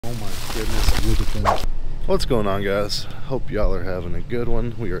goodness, look at that. What's going on, guys? Hope y'all are having a good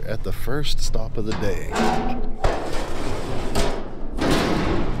one. We are at the first stop of the day.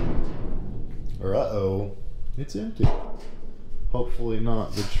 Or uh-oh, it's empty. Hopefully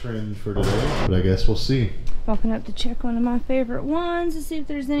not the trend for today, but I guess we'll see. Walking up to check one of my favorite ones to see if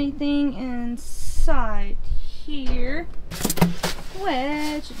there's anything inside here,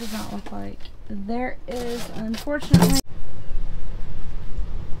 which it does not look like there is, unfortunately.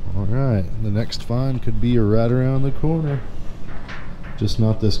 Alright, the next find could be right around the corner. Just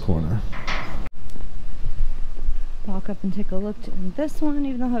not this corner. Walk up and take a look at this one,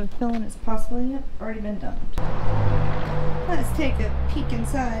 even though I have a feeling it's possibly already been dumped. Let's take a peek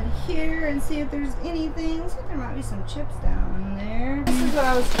inside here and see if there's anything. Looks like there might be some chips down there. This is what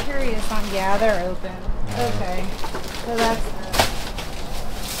I was curious on. Yeah, they're open. Okay, so that's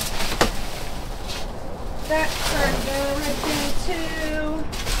that started there right there too.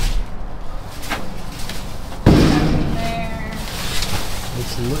 Nothing there.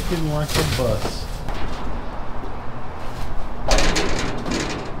 It's looking like a bus.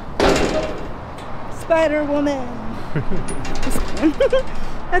 Spider Woman.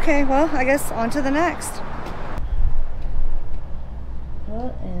 Okay, well, I guess on to the next.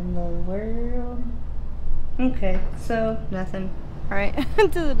 What in the world? Okay, so nothing. Alright, to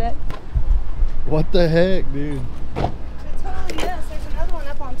the next. What the heck, dude? Totally yes, there's another one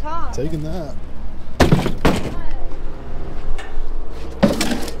up on top. Taking that.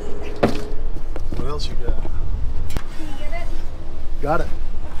 What else you got? Can you get it? Got it.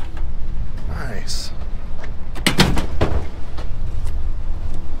 Nice.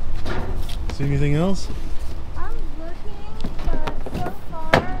 See anything else? I'm looking, but so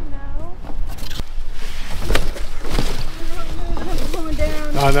far, no. I'm going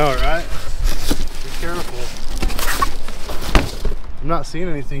down. I know, right? Be careful. I'm not seeing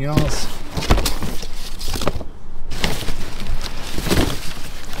anything else.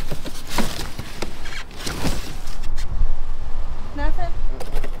 Nothing?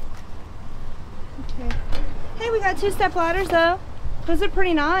 Okay. Hey, we got 2-step ladders though. Those are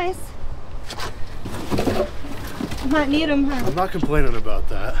pretty nice. Might need them, huh? I'm not complaining about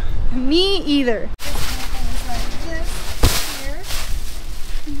that. Me either.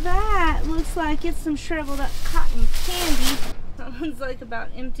 That looks like it's some shriveled up cotton candy. That one's like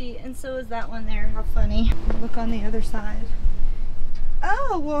about empty, and so is that one there. How funny. Look on the other side.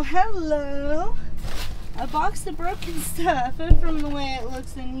 Oh, well, hello. A box of broken stuff from the way it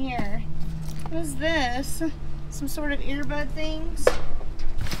looks in here. What is this? Some sort of earbud things?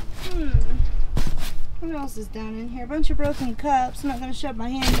 What else is down in here? A bunch of broken cups. I'm not going to shove my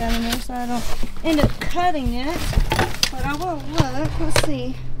hand down in there so I don't end up cutting it. But I will look. Let's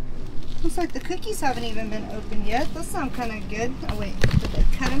see. Looks like the cookies haven't even been opened yet. Those sound kind of good. Oh wait, did they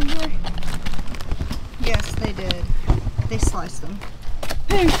cut them here? Yes, they did. They sliced them.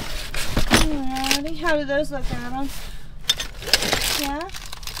 Alrighty, how do those look, Adam? Yeah?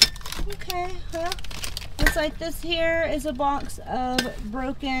 Okay, well, looks like this here is a box of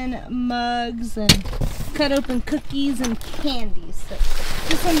broken mugs and cut open cookies and candies. So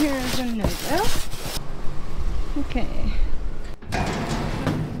this one here is a no-go. Okay. Let's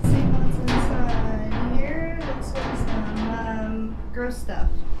see what's inside here. Looks like some gross stuff.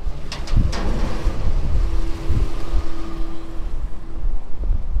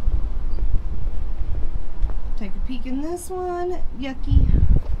 Take a peek in this one. Yucky.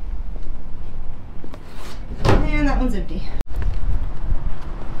 And that one's empty.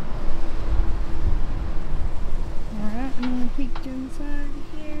 Alright, I'm gonna peek inside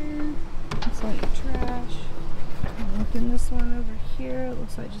here. Looks like trash. Look in this one over here. It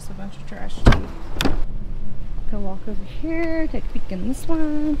looks like just a bunch of trash too. Go walk over here, take a peek in this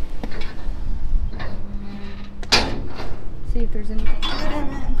one. See if there's anything good in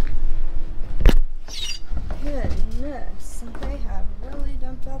it. Goodness, they have really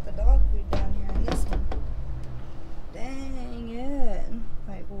dumped out the dog food down here in this one. Dang it.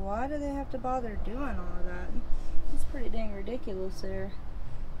 Like, why do they have to bother doing all of that? It's pretty dang ridiculous there.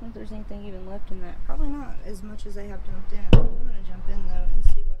 I don't think there's anything even left in that. Probably not as much as they have dumped in. I'm going to jump in though and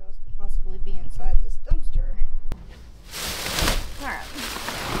see what else could possibly be inside this dumpster. Alright.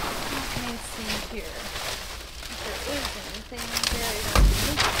 Let me see here. If there is anything buried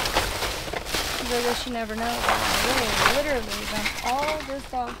underneath. I guess you never know, but I really literally dumped all this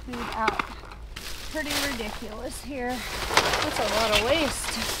dog food out. Pretty ridiculous here. That's a lot of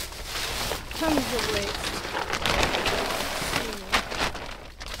waste. Tons of waste.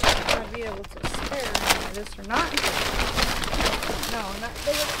 Might be able to spare any of this or not. No, not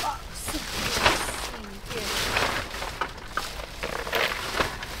big of a box. Let's see here.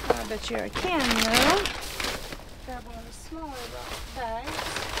 bet you I can though. Grab one of the smaller bags.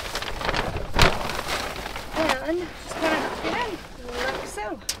 And just kind of get in, like so.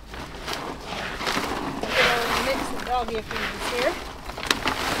 Good old mix of doggy foods here.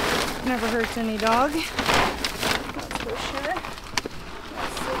 Never hurts any dog. That's for sure.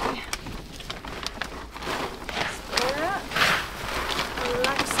 Let's see. Square up.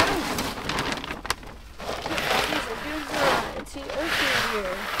 Like so. These are good variety. Okay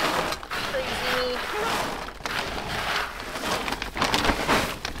here. Crazy me.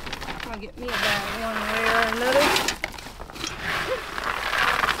 I'll get me a bag one way or another.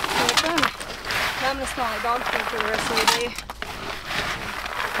 I'm going to smell like dog food for the rest of the day.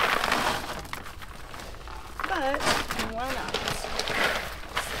 But, why not?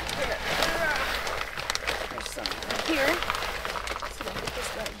 There's some right here. So I'm going to get this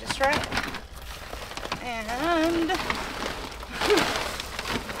bag just right. And,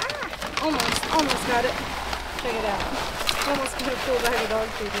 almost got it. Check it out. Almost got a full bag of dog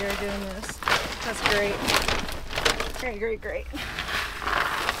food here doing this. That's great. Great.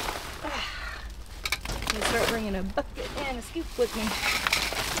 I'm going to start bringing a bucket and a scoop with me.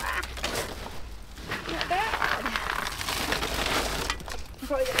 Not bad. I'm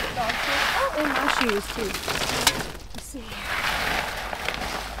probably going to get dog food. Oh, and my shoes too. Let's see.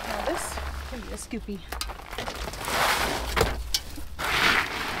 Now this can be a scoopy.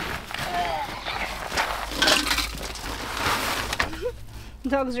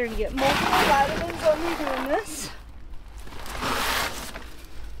 Dogs are going to get multiple vitamins on me doing this.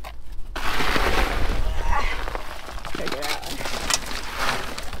 Check it out.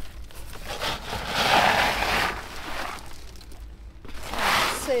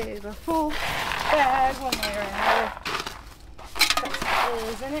 Save a full bag one way or another. Got some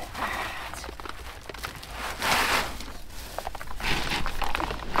holes in it.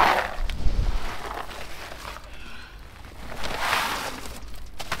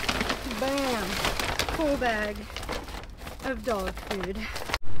 Bam! Full bag of dog food.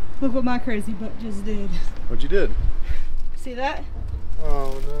 Look what my crazy butt just did. What'd you did? See that?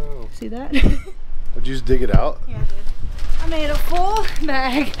 Oh no. See that? Would you just dig it out? Yeah, I did. I made a full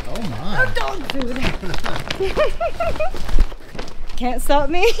bag of dog food. Can't stop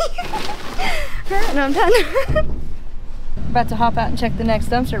me. And I'm done. About to hop out and check the next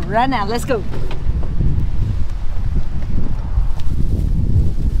dumpster right now. Let's go.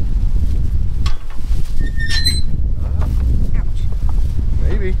 Ouch.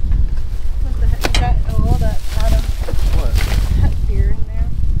 Maybe. What the heck is that? Oh, that out of What? that beer in there.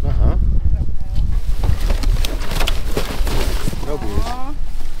 Uh-huh. I don't know. No beers. Aw.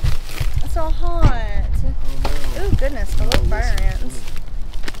 It's all hot. Oh no. Oh goodness, hello Oh, fire listen. ants.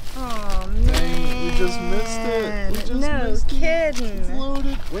 Oh man. Dang, we just missed it. We just no missed it. kidding. It's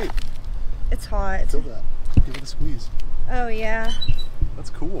loaded. Wait, It's hot. feel that. Give it a squeeze. Oh yeah. That's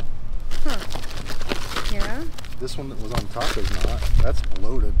cool. Huh. Yeah. This one that was on top is not. That's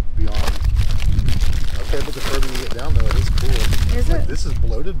bloated beyond. Okay, but the further you get down though, it is cool. Is Like, it? this is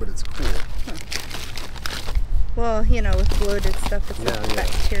bloated, but it's cool. Well, you know, with bloated stuff, it's Yeah, like yeah.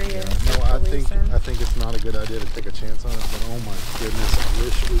 bacteria. and No, stuff I releasing. think it's not a good idea to take a chance on it. But oh my goodness, I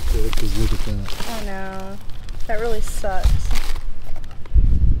wish we could. Cause look at that. I know. That really sucks.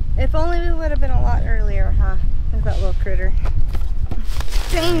 If only we would have been a lot earlier, huh? With that little critter.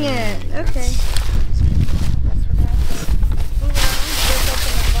 Dang it. Okay. Guess we're gonna have to move around. Just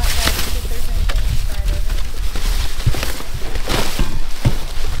open the black bag and see if there's anything inside of it.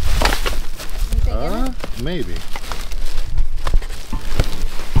 Anything in it? Maybe.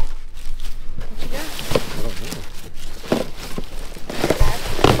 What you got? I don't know.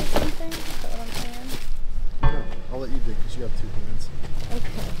 Basket or something? Is that what I'm saying? No, I'll let you dig because you have 2 hands.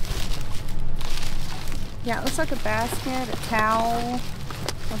 Okay. Yeah, it looks like a basket, a towel,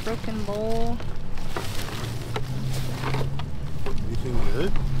 a broken bowl. Anything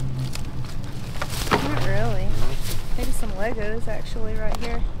good? Not really. Maybe some Legos actually right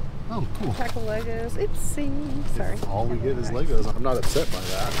here. Oh, cool. Pack of Legos. Oopsie. Sorry. If all we get is Legos. I'm not upset by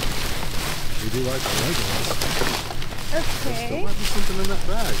that. We do like the Legos. There Okay. might be something in that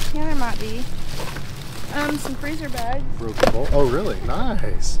bag. Yeah, there might be. Some freezer bags. Broken bowl. Oh, really?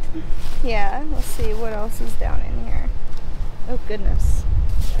 Nice. Yeah, let's see what else is down in here. Oh goodness.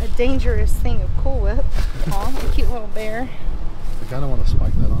 A dangerous thing of Cool Whip. Aw, a cute little bear. I kind of want to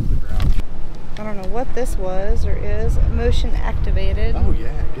spike that onto the ground. I don't know what this was or is. Motion activated. Oh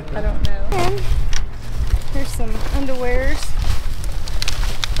yeah, get that. I don't know. And here's some underwears.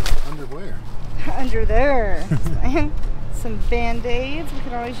 Underwear. Under there. Some band-aids. We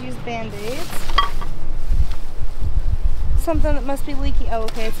could always use band-aids. something that must be leaky. Oh,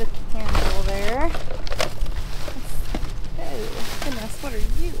 okay, it's a candle there. Oh, goodness, what are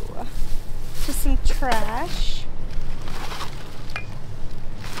you? Just some trash.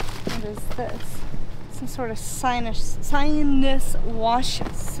 What is this? Some sort of sinus wash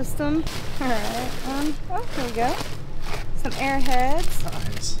system. Alright, oh, there we go. Some airheads.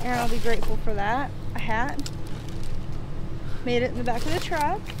 Nice. Aaron will be grateful for that. A hat. Made it in the back of the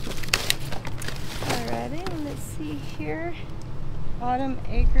truck. Alrighty, let's see here. Autumn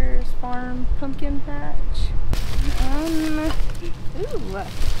Acres Farm Pumpkin Patch. Ooh,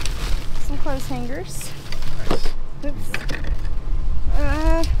 some clothes hangers. Nice. Oops.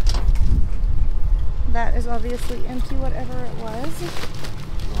 That is obviously empty, whatever it was.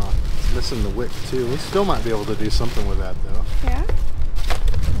 It's missing the wick too. We still might be able to do something with that though. Yeah. I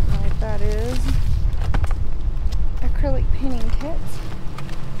don't know what that is. Acrylic painting kit.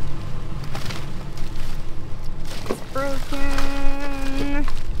 It's broken.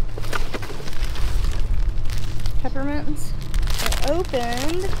 Peppermints. They're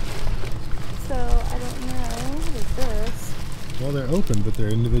opened. So I don't know. What is this? Well, they're open, but they're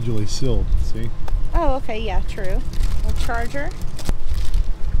individually sealed. See? Oh, okay. Yeah, true. A charger.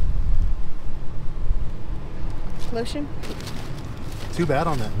 Lotion. Too bad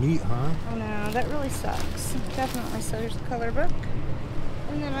on that meat, huh? Oh no, that really sucks. Definitely. So there's the color book.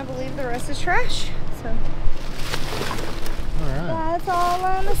 And then I believe the rest is trash. So Alright. that's all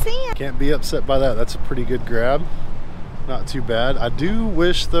I'm seeing. Can't be upset by that. That's a pretty good grab. Not too bad. I do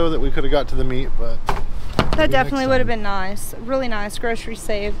wish though that we could have got to the meat, but That definitely would have been nice. Really nice. Grocery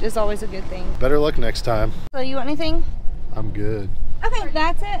saved is always a good thing. better luck next time. So you want anything? I'm good. Okay,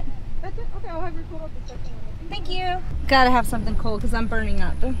 that's it. That's it? Okay, I'll have your cool up the second one. Thank you. Gotta have something cold because I'm burning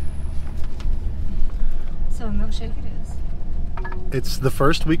up. So a milkshake it is. It's the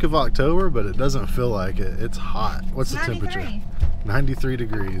first week of October, but it doesn't feel like it. It's hot. What's the 93. temperature? 93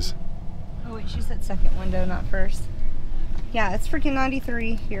 degrees. Oh wait, she said second window, not first. Yeah, it's freaking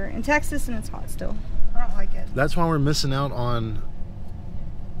 93 here in Texas and it's hot still. I don't like it. That's why we're missing out on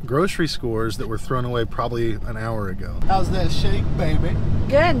grocery scores that were thrown away probably an hour ago. How's that shake, baby?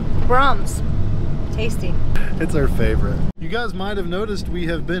 Good. Brahms. Tasty. It's our favorite. You guys might have noticed we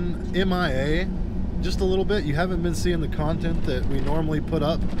have been MIA just a little bit. You haven't been seeing the content that we normally put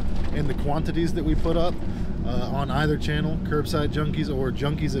up in the quantities that we put up on either channel, Curbside Junkies or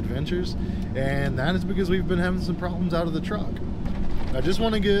Junkies Adventures, and that is because we've been having some problems out of the truck. I just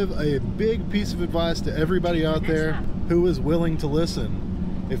want to give a big piece of advice to everybody out there who is willing to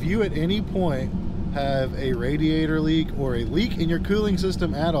listen. If you at any point have a radiator leak or a leak in your cooling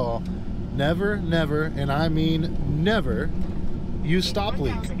system at all, never, and I mean never, use stop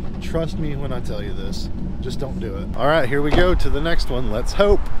leak. Trust me when I tell you this. Just don't do it. All right, here we go to the next one. Let's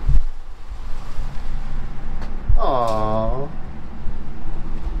hope. Aww.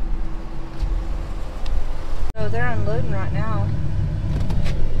 Oh, they're unloading right now.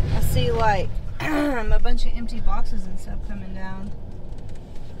 I see like a bunch of empty boxes and stuff coming down.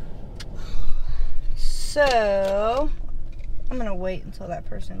 So I'm gonna wait until that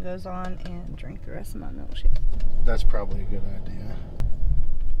person goes on and drink the rest of my milkshake. That's probably a good idea.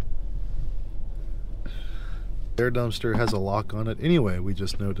 Their dumpster has a lock on it anyway, we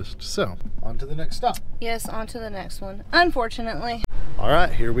just noticed. So, on to the next stop. Yes, on to the next one. Unfortunately. All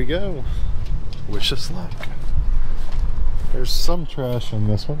right, here we go. Wish us luck. There's some trash in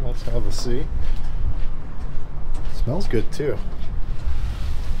this one. Let's have a see. Smells good too.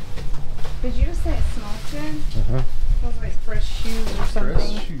 Did you just say it smells good? Uh-huh. Smells like fresh shoes or something.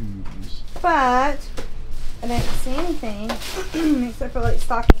 Fresh shoes. But I didn't see anything except for like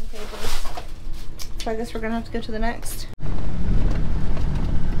stocking papers. So I guess we're gonna have to go to the next.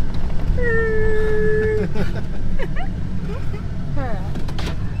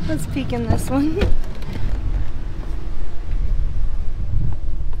 Alright. Let's peek in this one.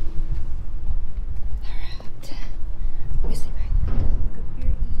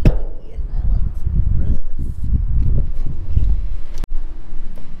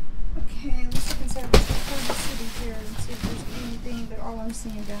 I'm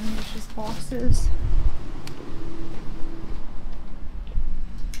seeing down here is just boxes.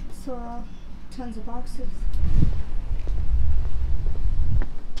 So tons of boxes.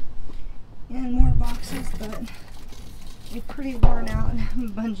 And more boxes, but a pretty worn out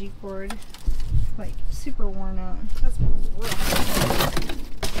bungee cord. Like super worn out. That's rough.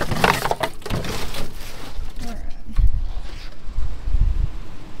 Alright.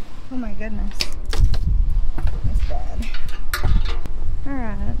 Oh my goodness. That's bad.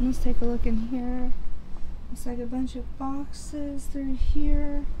 Alright, let's take a look in here. Looks like a bunch of boxes through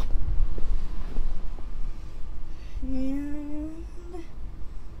here. And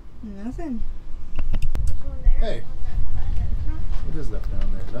nothing. Hey, what is that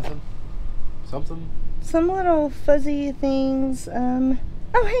down there? Nothing? Something? Some little fuzzy things. Oh,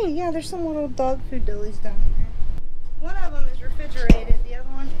 hey, yeah, there's some little dog food dillies down in there. One of them is refrigerated, the other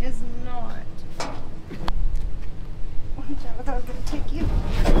one is not. Watch out, I thought I was going to take you.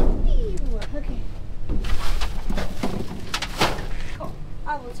 Ew, okay. Cool.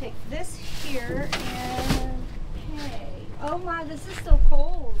 I will take this here and hey. Oh my, this is still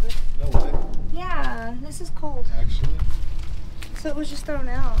cold. No way. Yeah, this is cold. Actually? So it was just thrown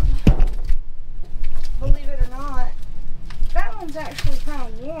out. Believe it or not. That one's actually kind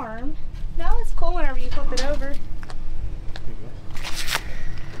of warm. No, it's cool whenever you flip it over.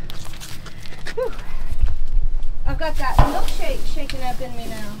 Whew. I've got that milkshake shaking up in me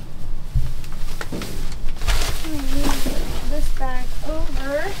now. Move this bag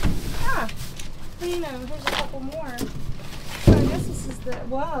over. Ah, well, you know, here's a couple more. So I guess this is the,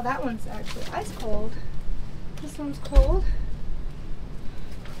 wow, that one's actually ice cold. This one's cold.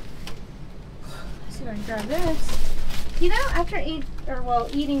 Let's see if I can grab this. You know, after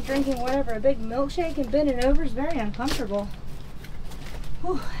eating, drinking, whatever, a big milkshake and bending over is very uncomfortable.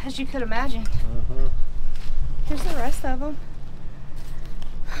 Whew, as you could imagine. Here's the rest of them.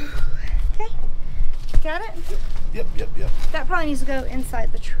 Okay, got it? Yep. That probably needs to go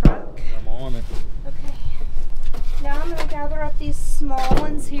inside the truck. I'm on it. Okay. Now I'm going to gather up these small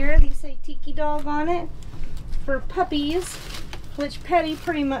ones here. These say Tiki Dog on it for puppies, which Petty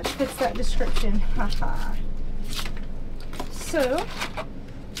pretty much fits that description. Haha. So,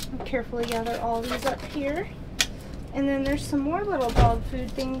 I'll carefully gather all these up here. And then there's some more little dog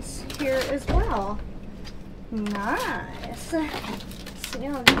food things here as well. Nice. So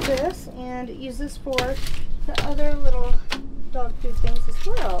I'll do this and use this for the other little dog food things as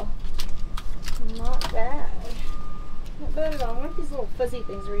well. Not bad. Not bad at all. I wonder what these little fuzzy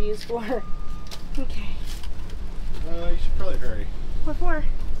things are used for. Okay. You should probably hurry. What for?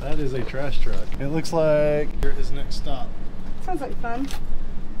 That is a trash truck. It looks like here is next stop. Sounds like fun.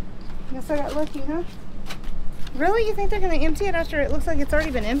 Guess I got lucky, huh? Really? You think they're going to empty it after it looks like it's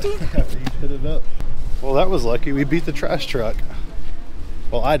already been emptied? After you hit it up. Well, that was lucky. We beat the trash truck.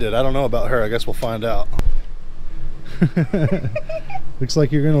 Well, I did. I don't know about her. I guess we'll find out. Looks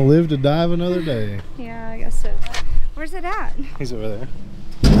like you're going to live to dive another day. Yeah, I guess so. Where's it at? He's over there.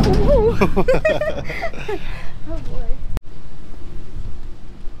 Oh, oh boy.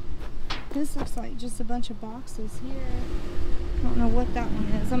 This looks like just a bunch of boxes here. I don't know what that one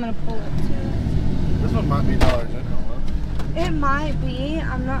is. I'm going to pull up to it. This one might be Dollar General. It might be.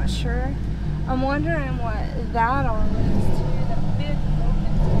 I'm not sure. I'm wondering what that all is too. That big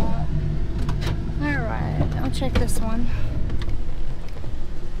open top. Alright, I'll check this one.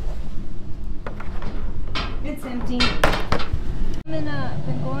 It's empty. Coming up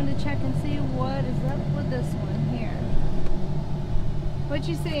and going to check and see what is up with this one here. What'd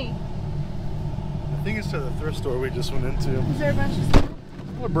you see? I think it's to the thrift store we just went into. Is there a bunch of stuff?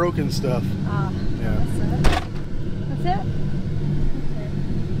 A lot of broken stuff. Ah, yeah. That's it. That's it? Okay.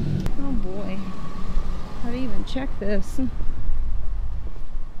 Oh boy. How do you even check this?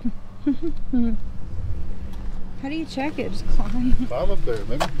 How do you check it? Just climb. Climb up there,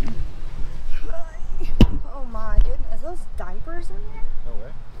 maybe. Oh my goodness. Is those diapers in there? No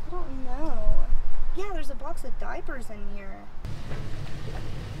way. I don't know. Yeah, there's a box of diapers in here.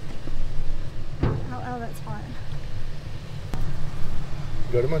 Oh, that's hot.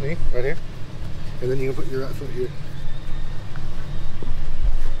 Go to my knee, right here. And then you can put your right foot here.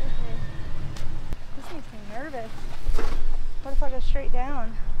 Okay. This makes me nervous. What if I go straight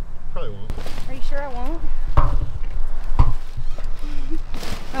down? Probably won't. Are you sure I won't?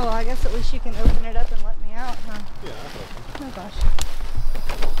 Oh, well, I guess at least you can open it up and let me out, huh? Yeah, I hope. Oh gosh.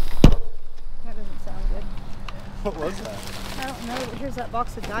 That doesn't sound good. What was that? I don't know, but here's that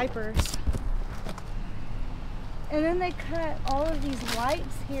box of diapers. And then they cut all of these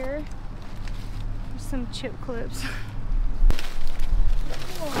lights here. There's some chip clips.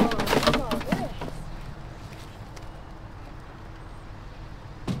 Whoa, look at all this.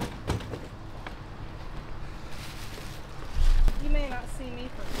 You may not see me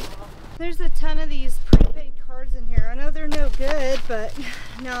for a while. There's a ton of these prepaid cards in here. I know they're no good, but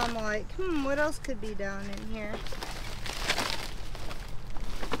now I'm like, what else could be down in here?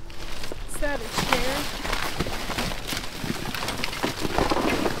 Is that a chair?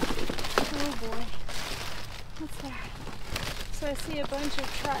 Oh boy. What's that? So I see a bunch of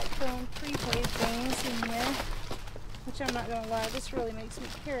track phone prepaid things in here, which I'm not going to lie, this really makes me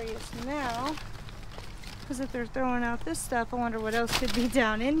curious now. Because if they're throwing out this stuff, I wonder what else could be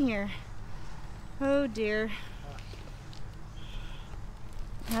down in here. Oh dear.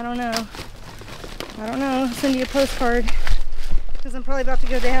 I don't know. I don't know. I'll send you a postcard because I'm probably about to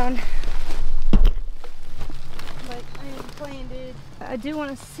go down. But I am playing, dude. I do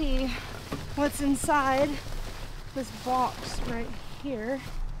want to see what's inside this box right here,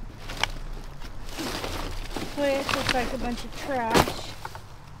 which looks like a bunch of trash.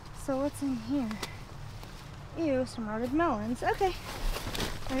 So what's in here? Ew, some rotted melons. Okay.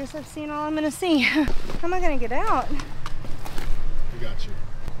 I guess I've seen all I'm gonna see. How am I gonna get out? I got you.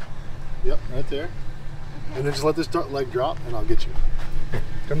 Yep, right there. Okay. And then just let this leg drop and I'll get you.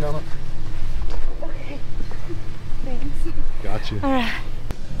 Come down. Okay. Thanks. Got you. Alright.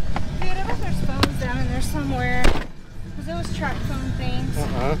 Dude, I bet there's phones down in there somewhere. Because those track phone things.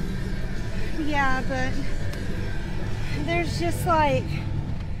 Yeah, but there's just like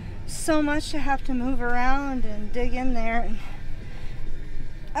so much to have to move around and dig in there.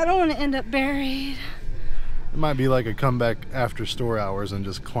 I don't want to end up buried. It might be like a comeback after store hours and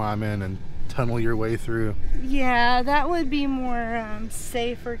just climb in and tunnel your way through. Yeah, that would be more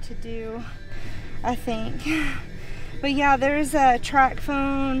safer to do, I think. But yeah, there's a track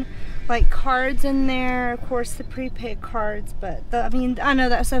phone, like cards in there. Of course, the prepaid cards, but I mean, I know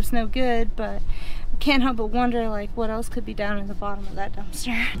that stuff's no good, but I can't help but wonder like what else could be down in the bottom of that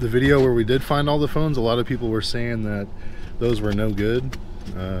dumpster. The video where we did find all the phones, a lot of people were saying that those were no good.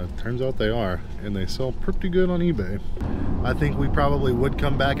 Turns out they are, and they sell pretty good on eBay. I think we probably would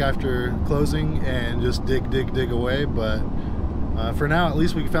come back after closing and just dig away, but for now, at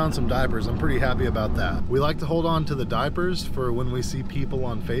least we found some diapers. I'm pretty happy about that. We like to hold on to the diapers for when we see people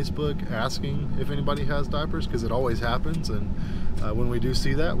on Facebook asking if anybody has diapers, because it always happens, and when we do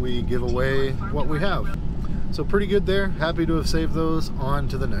see that, we give away what we have. So pretty good there. Happy to have saved those. On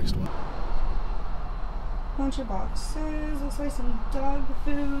to the next one. Bunch of boxes, looks like some dog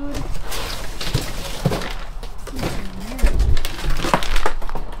food.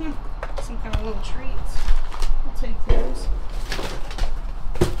 Some kind of little treats. I'll take those.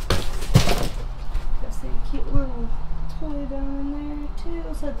 Got some cute little toy down in there too.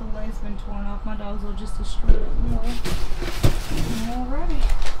 Looks like the leg's been torn off. My dogs will just destroy it more. Alrighty.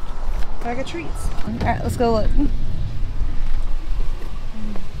 Bag of treats. Alright, let's go look.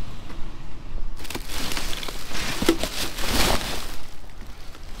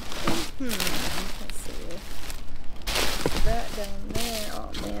 Let's see. That down there. Oh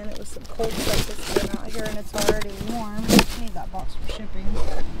man, it was some cold stuff that's been out here and it's already warm. I need that box for shipping.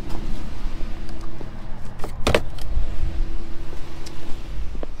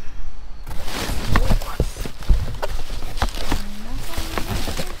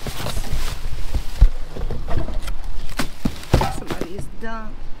 Somebody's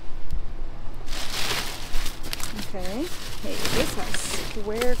dump. Okay. Hey, this has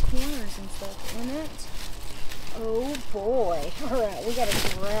square corners and stuff in it. Oh boy. Alright, we gotta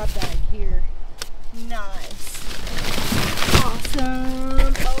grab that here. Nice.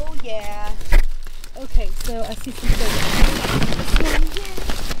 Awesome. Oh yeah. Okay, so I see some things.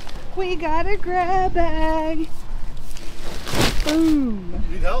 Yeah. We got a grab bag. Boom.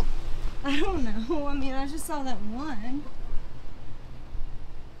 Need help? I don't know. I mean, I just saw that one.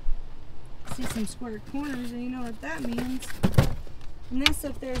 See some square corners, and you know what that means. And this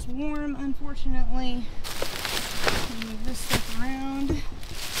up there is warm, unfortunately. Move this stuff around. Let's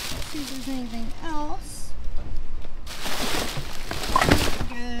see if there's anything else.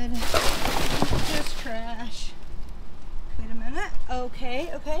 Good. Just trash. Wait a minute. Okay.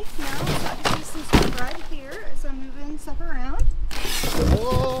 Now I can see some stuff right here as I'm moving stuff around.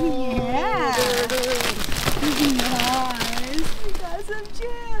 Whoa! Yeah. There it is. Nice. We got some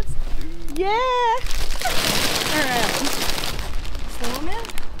chips. Yeah. Alright. Slow them in.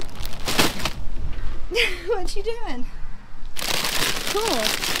 What you doing? Cool.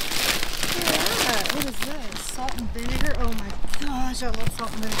 Yeah. What is this? Salt and vinegar. Oh my gosh, I love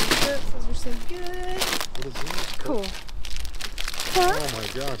salt and vinegar chips. Those are so good. What is this? Cool. Huh? Oh my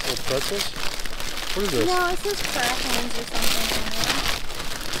gosh, those pretzels? What is this? No, it says crackings or something.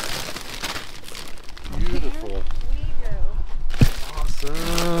 Beautiful. Here we go.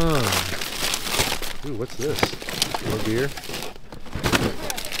 Awesome. Ooh, what's this? More beer?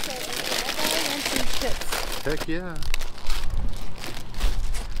 Heck yeah.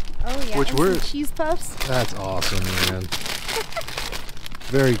 Oh yeah. Which were cheese puffs? That's awesome, man.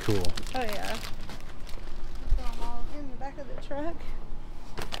 Very cool. Oh yeah. Put them all in the back of the truck.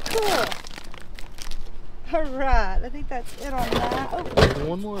 Cool. Alright, I think that's it on that. Oh,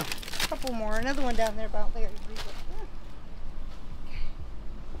 One more. a couple more. Another one down there, but I don't think I can reach it. Okay.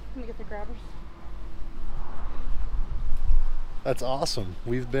 Let me get the grabbers. That's awesome.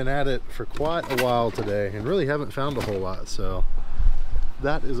 We've been at it for quite a while today and really haven't found a whole lot, so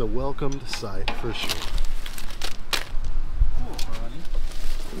that is a welcomed sight for sure.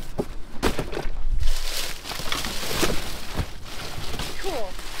 Cool.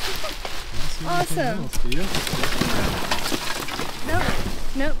 Awesome.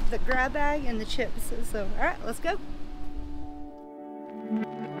 Nope, the grab bag and the chips. So, all right, let's go.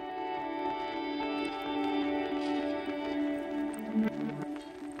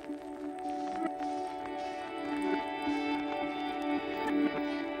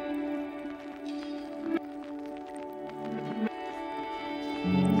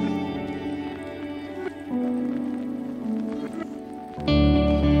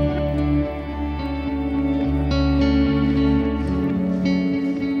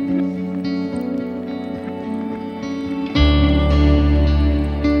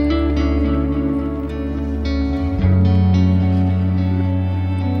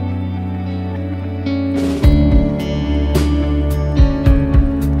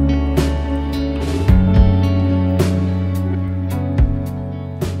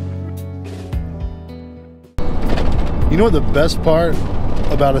 You know what the best part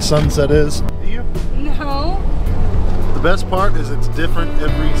about a sunset is? No. The best part is it's different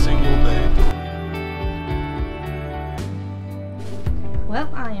every single day.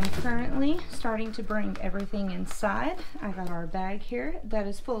 Well, I am currently starting to bring everything inside. I got our bag here that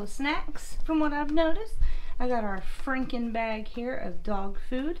is full of snacks from what I've noticed. I got our Franken bag here of dog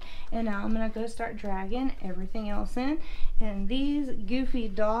food, and now I'm gonna go start dragging everything else in. And these goofy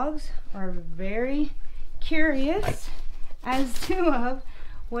dogs are very curious as to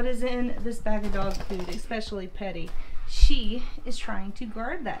what is in this bag of dog food, especially Petty. She is trying to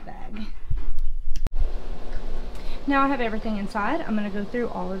guard that bag. Now I have everything inside. I'm going to go through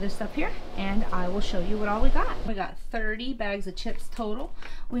all of this stuff here and I will show you what all we got. We got 30 bags of chips total.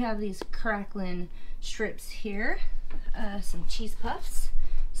 We have these crackling strips here, some cheese puffs,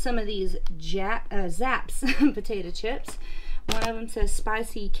 some of these Zapp's potato chips. One of them says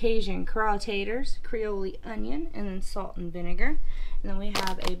spicy Cajun crawtators, Creole onion, and then salt and vinegar. And then we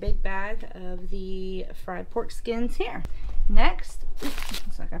have a big bag of the fried pork skins here. Next,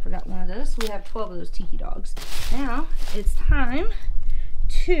 looks like I forgot one of those. We have 12 of those tiki dogs. Now it's time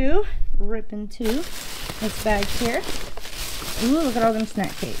to rip into this bag here. Ooh, look at all them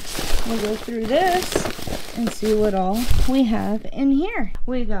snack cakes. We'll go through this and see what all we have in here.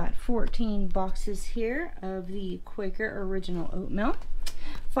 We got 14 boxes here of the Quaker Original Oatmeal,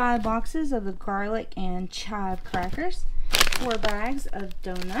 5 boxes of the garlic and chive crackers, 4 bags of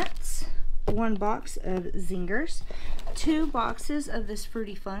donuts, 1 box of Zingers, 2 boxes of this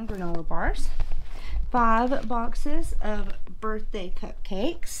Fruity Fun granola bars, 5 boxes of birthday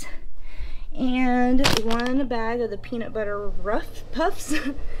cupcakes, and 1 bag of the peanut butter rough puffs,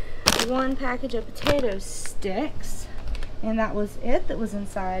 1 package of potato sticks, and that was it that was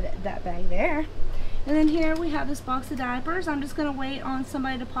inside that bag there. And then here we have this box of diapers. I'm just going to wait on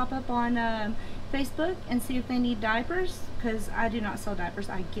somebody to pop up on Facebook and see if they need diapers, because I do not sell diapers.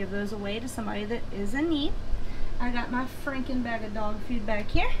 I give those away to somebody that is in need. I got my Franken bag of dog food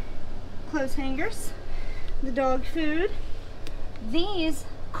back here, clothes hangers, the dog food, these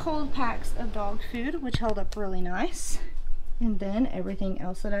cold packs of dog food, which held up really nice, and then everything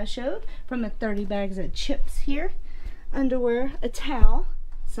else that I showed from the 30 bags of chips here, underwear, a towel,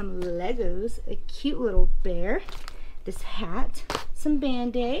 some Legos, a cute little bear, this hat, some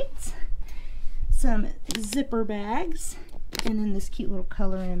band-aids, some zipper bags, and then this cute little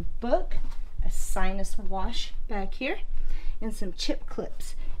coloring book, a sinus wash back here, and some chip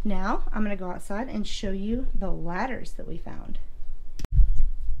clips. Now I'm going to go outside and show you the ladders that we found.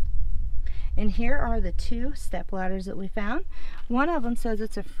 And here are the 2 step ladders that we found. One of them says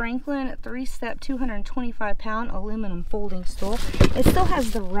it's a Franklin 3-step 225-pound aluminum folding stool. It still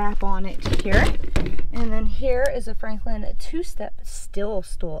has the wrap on it here. And then here is a Franklin 2-step steel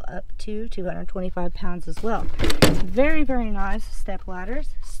stool up to 225 pounds as well. Very, very nice step ladders.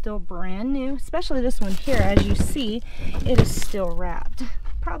 Still brand new, especially this one here. As you see, it is still wrapped.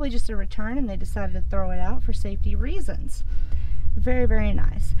 Probably just a return, and they decided to throw it out for safety reasons. Very, very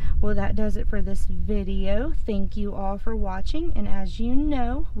nice. Well, that does it for this video. Thank you all for watching, and as you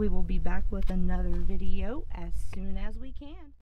know, we will be back with another video as soon as we can.